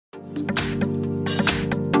Welcome,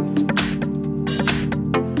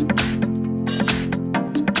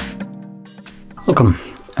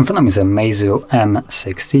 in front of me is a MEIZU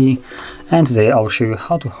M6T, and today I'll show you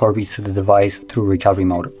how to hard reset the device through recovery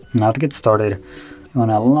mode. Now to get started, you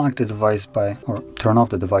want to lock the device or turn off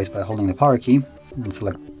the device by holding the power key and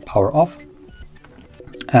select power off.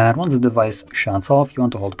 And once the device shuts off, you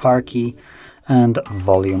want to hold power key and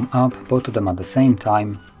volume up, both of them at the same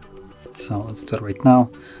time. So let's do it right now,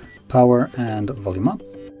 power and volume up.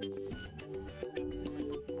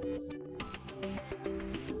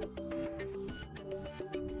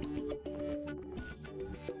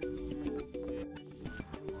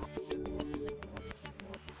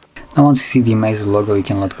 Now once you see the MEIZU logo, you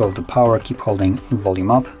can let go of the power, keep holding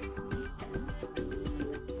volume up.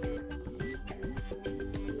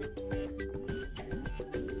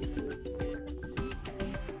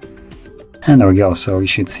 And there we go, so you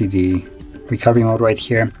should see the recovery mode right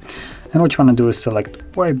here. And what you want to do is select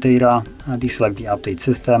wipe data, deselect the update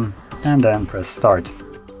system, and then press start.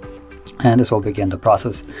 And this will begin the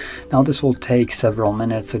process. Now this will take several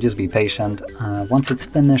minutes, so just be patient. Once it's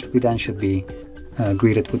finished, we then should be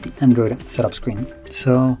greeted with the Android setup screen.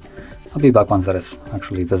 So I'll be back once that is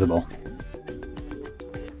actually visible.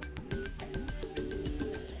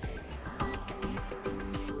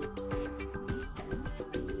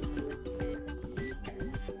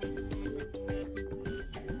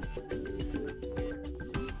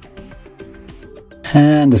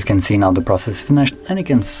 And as you can see, now the process is finished and you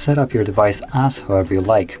can set up your device as however you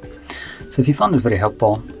like. So if you found this very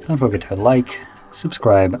helpful, don't forget to hit like,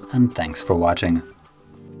 subscribe, and thanks for watching.